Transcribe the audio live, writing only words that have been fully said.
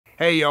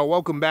Hey y'all,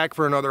 welcome back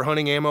for another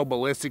hunting ammo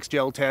ballistics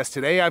gel test.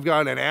 Today I've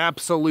got an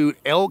absolute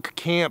elk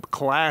camp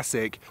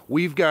classic.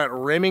 We've got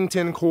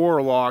Remington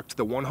Corelokt,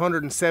 the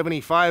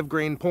 175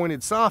 grain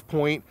pointed soft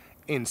point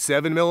in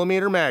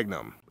 7mm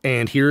Magnum.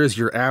 And here is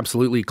your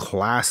absolutely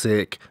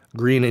classic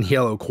green and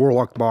yellow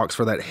Corelokt box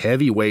for that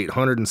heavyweight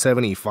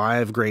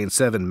 175 grain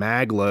 7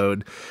 mag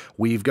load.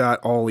 We've got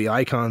all the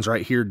icons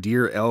right here: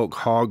 deer, elk,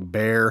 hog,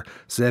 bear.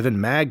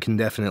 7 mag can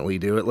definitely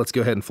do it. Let's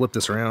go ahead and flip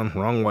this around,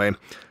 wrong way.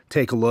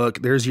 Take a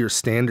look. There's your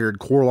standard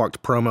Corelokt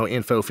promo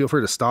info. Feel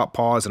free to stop,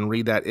 pause, and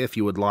read that if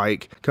you would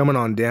like. Coming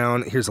on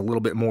down, here's a little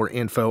bit more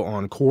info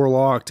on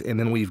Corelokt, and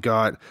then we've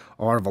got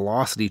our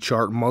velocity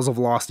chart. Muzzle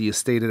velocity is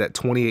stated at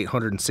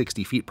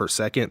 2,860 feet per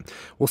second.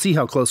 We'll see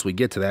how close we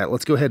get to that.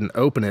 Let's go ahead and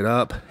open it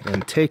up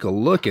and take a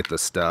look at the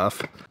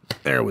stuff.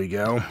 There we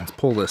go. Let's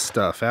pull this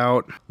stuff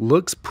out.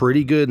 Looks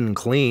pretty good and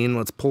clean.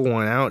 Let's pull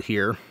one out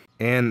here.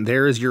 And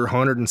there's your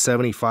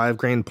 175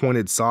 grain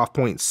pointed soft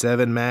point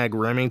 7 mag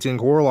Remington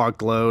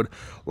Corelokt load.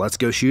 Let's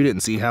go shoot it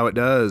and see how it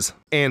does.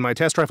 And my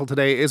test rifle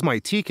today is my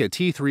Tikka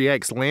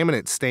T3X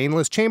laminate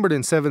stainless, chambered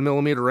in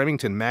 7mm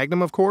Remington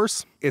Magnum, of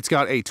course. It's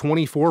got a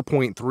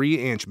 24.3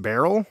 inch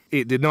barrel.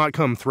 It did not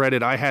come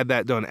threaded. I had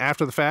that done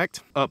after the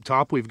fact. Up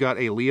top, we've got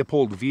a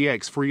Leupold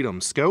VX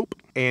Freedom scope.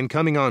 And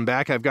coming on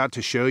back, I've got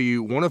to show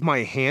you one of my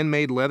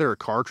handmade leather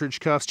cartridge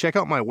cuffs. Check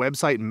out my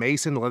website,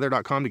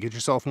 masonleather.com, to get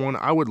yourself one.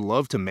 I would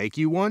love to make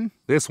you one.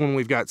 This one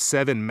we've got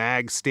 7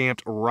 mag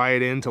stamped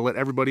right in to let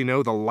everybody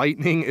know the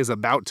lightning is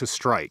about to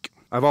strike.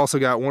 I've also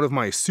got one of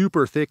my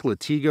super thick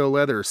Latigo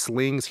leather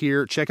slings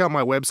here. Check out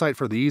my website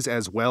for these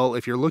as well.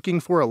 If you're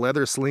looking for a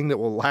leather sling that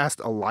will last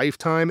a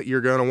lifetime,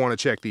 you're going to want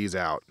to check these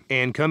out.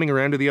 And coming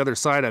around to the other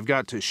side, I've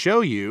got to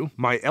show you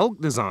my elk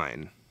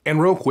design. And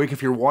real quick,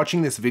 if you're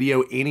watching this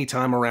video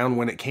anytime around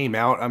when it came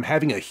out, I'm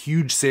having a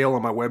huge sale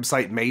on my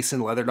website,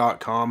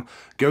 masonleather.com.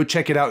 Go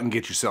check it out and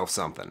get yourself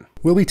something.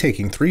 We'll be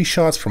taking 3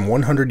 shots from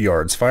 100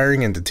 yards,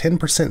 firing into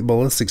 10%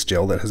 ballistics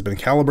gel that has been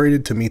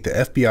calibrated to meet the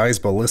FBI's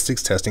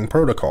ballistics testing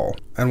protocol.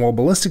 And while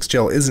ballistics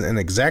gel isn't an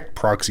exact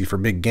proxy for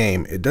big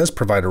game, it does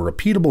provide a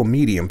repeatable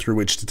medium through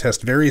which to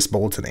test various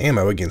bullets and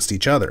ammo against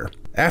each other.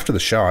 After the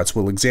shots,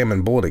 we'll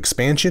examine bullet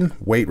expansion,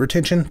 weight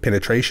retention,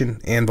 penetration,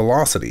 and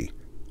velocity.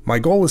 My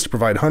goal is to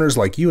provide hunters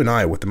like you and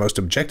I with the most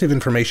objective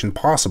information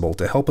possible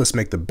to help us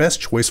make the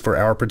best choice for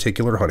our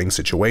particular hunting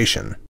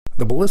situation.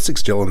 The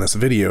ballistics gel in this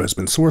video has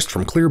been sourced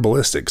from Clear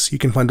Ballistics. You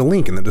can find a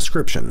link in the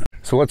description.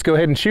 So let's go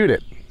ahead and shoot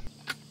it.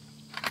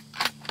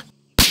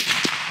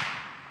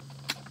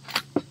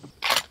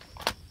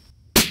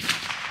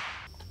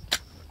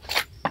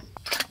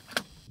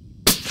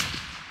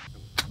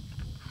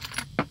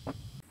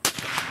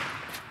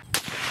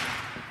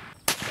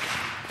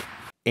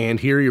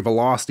 And here are your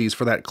velocities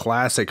for that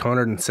classic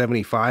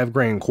 175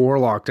 grain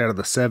Corelokt out of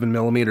the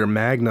 7mm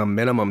Magnum.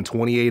 Minimum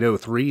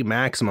 2803,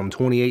 maximum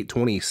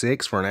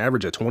 2826 for an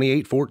average of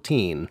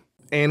 2814.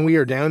 And we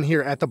are down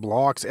here at the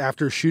blocks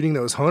after shooting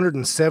those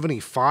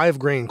 175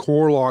 grain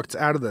Corelokts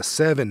out of the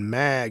 7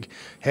 mag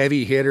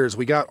heavy hitters.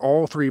 We got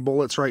all 3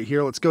 bullets right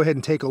here. Let's go ahead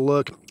and take a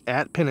look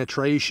at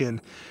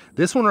penetration.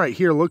 This one right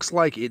here looks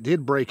like it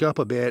did break up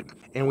a bit,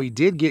 and we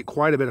did get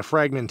quite a bit of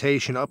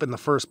fragmentation up in the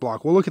first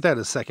block. We'll look at that in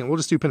a second. We'll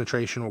just do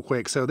penetration real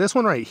quick. So this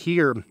one right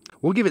here,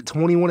 we'll give it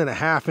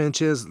 21.5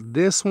 inches.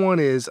 This one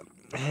is,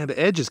 the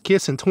edge is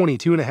kissing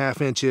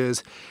 22.5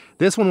 inches.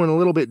 This one went a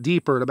little bit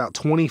deeper at about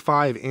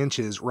 25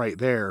 inches right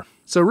there.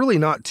 So really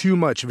not too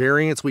much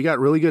variance. We got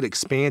really good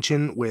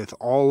expansion with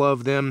all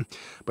of them.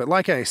 But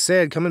like I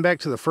said, coming back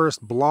to the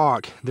first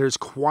block, there's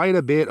quite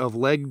a bit of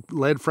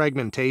lead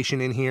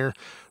fragmentation in here.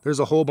 There's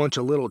a whole bunch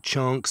of little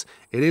chunks.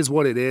 It is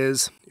what it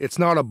is. It's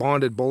not a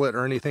bonded bullet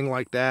or anything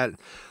like that.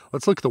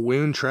 Let's look at the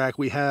wound track.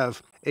 We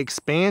have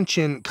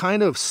expansion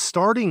kind of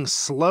starting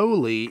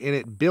slowly, and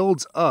it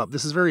builds up.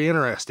 This is very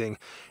interesting,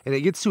 and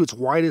it gets to its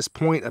widest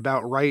point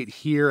about right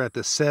here at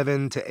the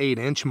 7 to 8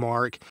 inch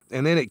mark,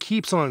 and then it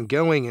keeps on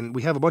going, and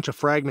we have a bunch of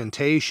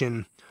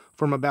fragmentation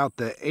from about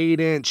the 8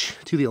 inch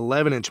to the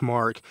 11 inch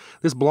mark.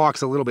 This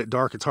block's a little bit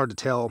dark, it's hard to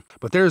tell,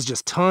 but there's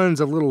just tons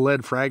of little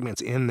lead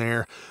fragments in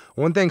there.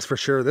 One thing's for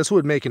sure, this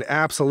would make an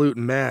absolute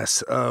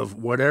mess of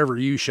whatever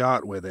you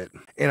shot with it.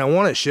 And I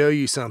want to show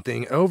you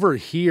something. Over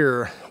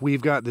here,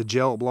 we've got the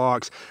gel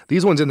blocks.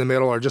 These ones in the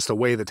middle are just to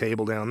weigh the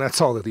table down.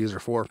 That's all that these are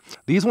for.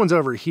 These ones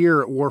over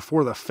here were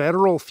for the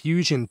Federal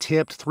Fusion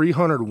tipped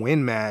 300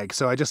 Win Mag.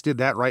 So I just did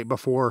that right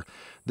before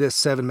this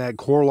 7 mag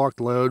Corelokt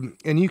load.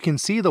 And you can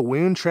see the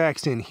wound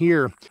tracks in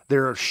here.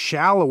 They're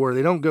shallower.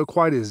 They don't go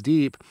quite as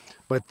deep.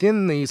 But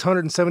then these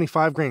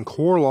 175 grain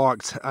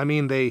Corelokts, I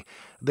mean, they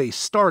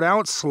start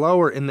out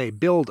slower and they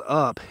build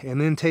up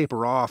and then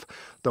taper off.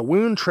 The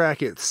wound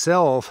track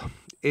itself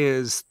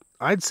is,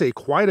 I'd say,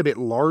 quite a bit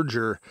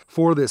larger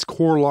for this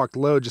Corelokt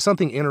load. Just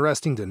something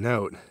interesting to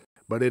note.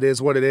 But it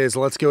is what it is.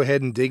 Let's go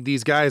ahead and dig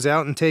these guys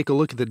out and take a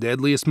look at the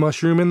deadliest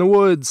mushroom in the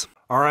woods.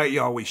 All right,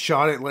 y'all, we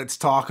shot it. Let's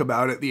talk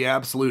about it. The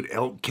absolute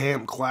elk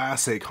camp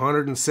classic,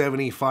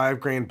 175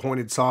 grain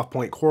pointed soft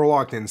point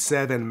Corelokt in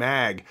 7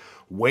 mag.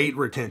 Weight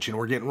retention,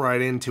 we're getting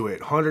right into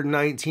it.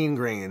 119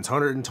 grains,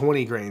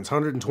 120 grains,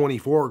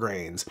 124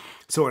 grains.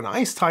 So a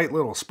nice tight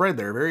little spread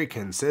there, very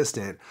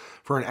consistent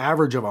for an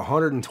average of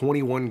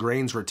 121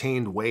 grains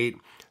retained weight.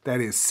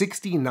 That is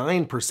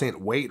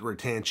 69% weight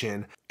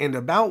retention, and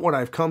about what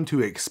I've come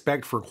to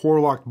expect for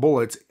Corelokt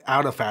bullets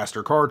out of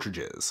faster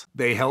cartridges.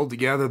 They held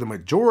together the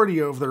majority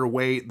of their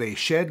weight, they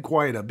shed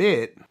quite a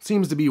bit,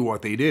 seems to be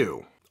what they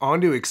do.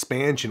 On to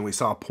expansion, we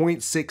saw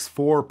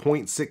 0.64,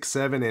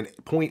 0.67, and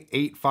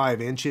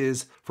 0.85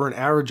 inches for an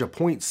average of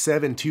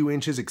 0.72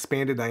 inches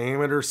expanded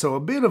diameter, so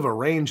a bit of a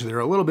range there,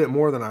 a little bit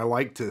more than I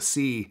like to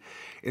see,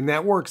 and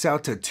that works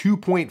out to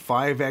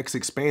 2.5x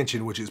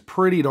expansion, which is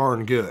pretty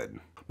darn good.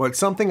 But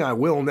something I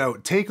will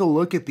note, take a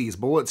look at these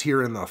bullets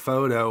here in the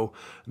photo.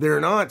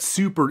 They're not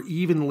super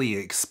evenly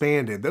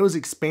expanded. Those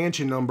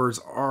expansion numbers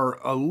are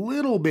a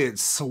little bit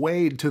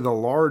swayed to the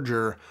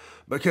larger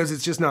because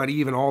it's just not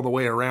even all the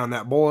way around.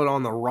 That bullet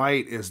on the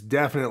right is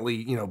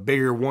definitely,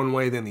 bigger one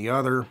way than the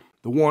other.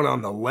 The one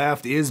on the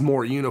left is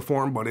more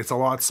uniform, but it's a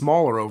lot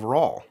smaller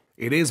overall.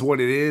 It is what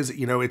it is.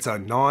 It's a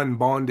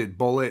non-bonded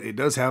bullet. It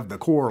does have the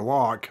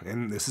Corelokt,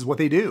 and this is what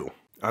they do.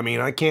 I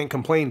mean, I can't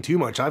complain too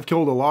much. I've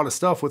killed a lot of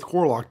stuff with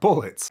Corelokt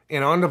bullets.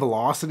 And on to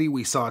velocity,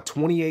 we saw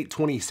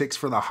 28.26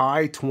 for the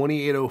high,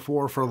 28.04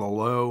 for the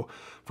low,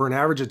 for an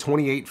average of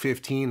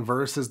 28.15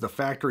 versus the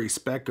factory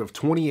spec of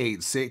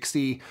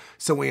 28.60.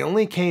 So we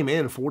only came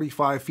in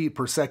 45 feet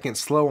per second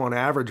slow on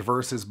average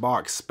versus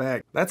box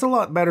spec. That's a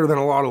lot better than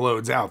a lot of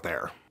loads out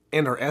there.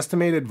 And our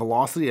estimated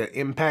velocity at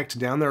impact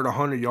down there at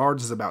 100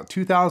 yards is about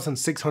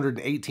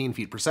 2,618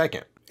 feet per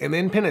second. And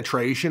then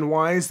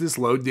penetration-wise, this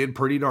load did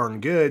pretty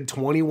darn good,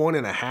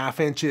 21.5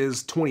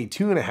 inches,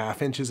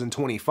 22.5 inches, and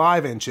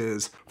 25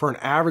 inches for an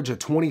average of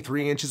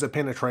 23 inches of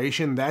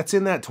penetration. That's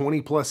in that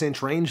 20-plus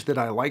inch range that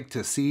I like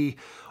to see.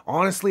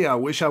 Honestly, I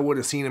wish I would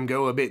have seen him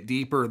go a bit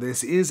deeper.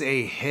 This is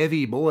a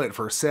heavy bullet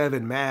for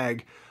 7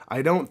 mag.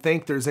 I don't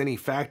think there's any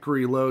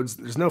factory loads.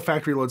 There's no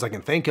factory loads I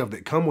can think of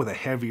that come with a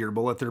heavier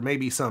bullet. There may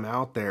be some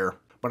out there.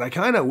 But I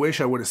kind of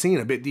wish I would have seen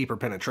a bit deeper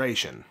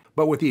penetration.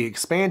 But with the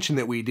expansion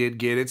that we did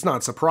get, it's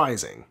not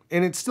surprising.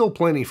 And it's still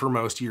plenty for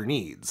most of your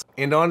needs.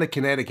 And on to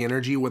kinetic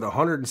energy with a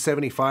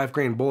 175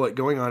 grain bullet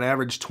going on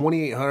average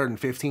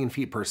 2,815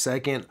 feet per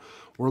second.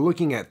 We're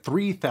looking at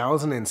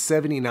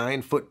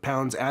 3,079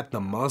 foot-pounds at the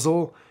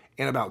muzzle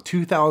and about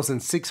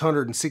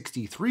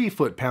 2,663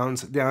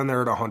 foot-pounds down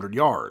there at 100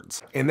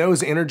 yards. And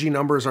those energy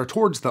numbers are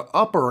towards the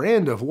upper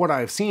end of what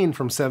I've seen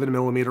from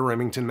 7mm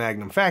Remington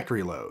Magnum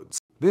factory loads.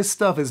 This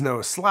stuff is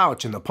no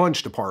slouch in the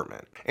punch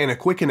department. And a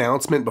quick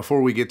announcement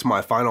before we get to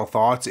my final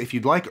thoughts, if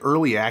you'd like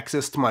early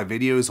access to my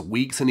videos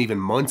weeks and even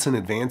months in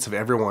advance of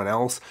everyone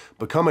else,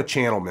 become a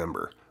channel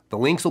member. The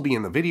links will be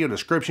in the video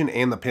description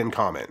and the pinned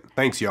comment.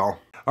 Thanks, y'all.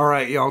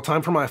 Alright, y'all,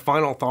 time for my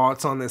final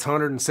thoughts on this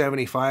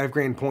 175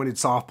 grain pointed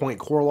soft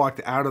point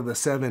Corelokt out of the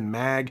 7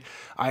 mag.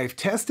 I've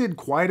tested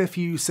quite a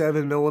few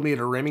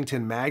 7mm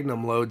Remington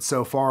Magnum loads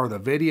so far. The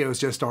videos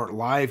just aren't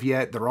live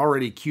yet. They're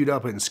already queued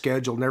up and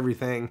scheduled and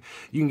everything.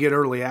 You can get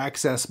early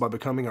access by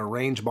becoming a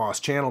Range Boss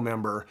channel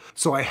member.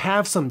 So I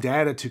have some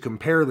data to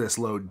compare this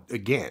load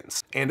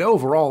against. And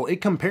overall,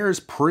 it compares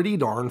pretty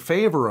darn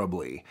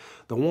favorably.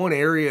 The one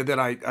area that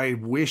I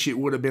wish it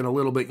would have been a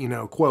little bit,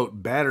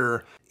 quote,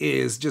 better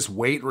is just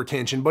weight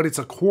retention, but it's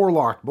a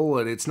Corelokt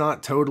bullet. It's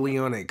not totally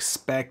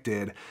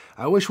unexpected.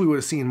 I wish we would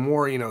have seen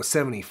more,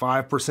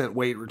 75%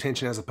 weight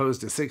retention as opposed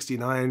to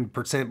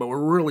 69%, but we're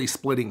really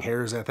splitting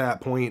hairs at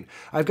that point.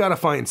 I've got to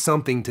find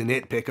something to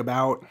nitpick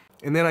about.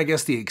 And then I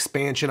guess the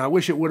expansion, I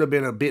wish it would have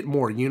been a bit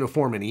more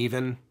uniform and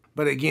even.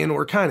 But again,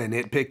 we're kind of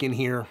nitpicking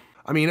here.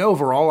 I mean,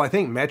 overall, I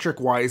think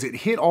metric-wise, it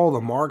hit all the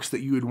marks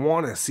that you would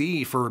want to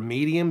see for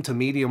medium to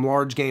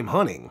medium-large game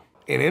hunting.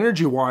 And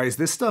energy-wise,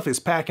 this stuff is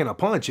packing a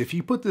punch. If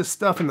you put this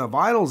stuff in the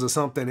vitals of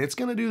something, it's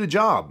going to do the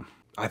job.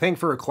 I think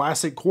for a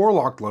classic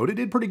Corelokt load, it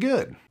did pretty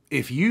good.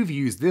 If you've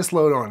used this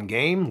load on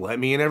game, let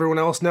me and everyone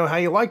else know how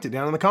you liked it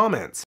down in the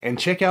comments. And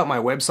check out my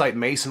website,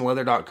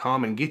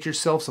 masonleather.com, and get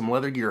yourself some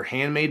leather gear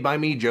handmade by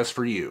me just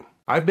for you.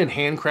 I've been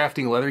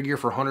handcrafting leather gear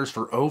for hunters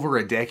for over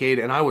a decade,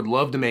 and I would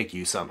love to make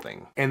you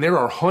something. And there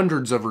are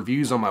hundreds of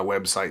reviews on my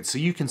website, so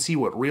you can see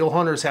what real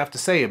hunters have to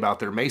say about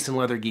their Mason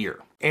leather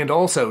gear. And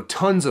also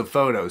tons of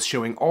photos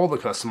showing all the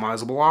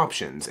customizable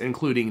options,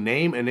 including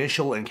name,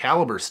 initial, and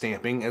caliber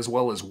stamping, as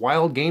well as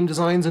wild game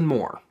designs and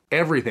more.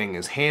 Everything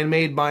is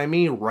handmade by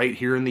me right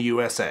here in the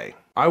USA.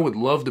 I would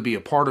love to be a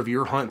part of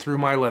your hunt through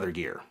my leather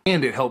gear.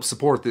 And it helps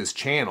support this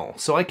channel,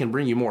 so I can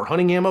bring you more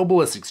hunting ammo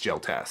ballistics gel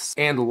tests,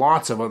 and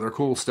lots of other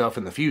cool stuff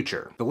in the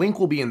future. The link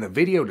will be in the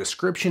video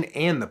description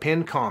and the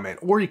pinned comment,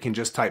 or you can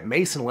just type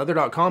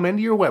masonleather.com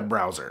into your web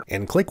browser.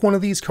 And click one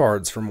of these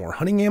cards for more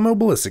hunting ammo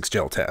ballistics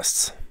gel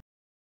tests.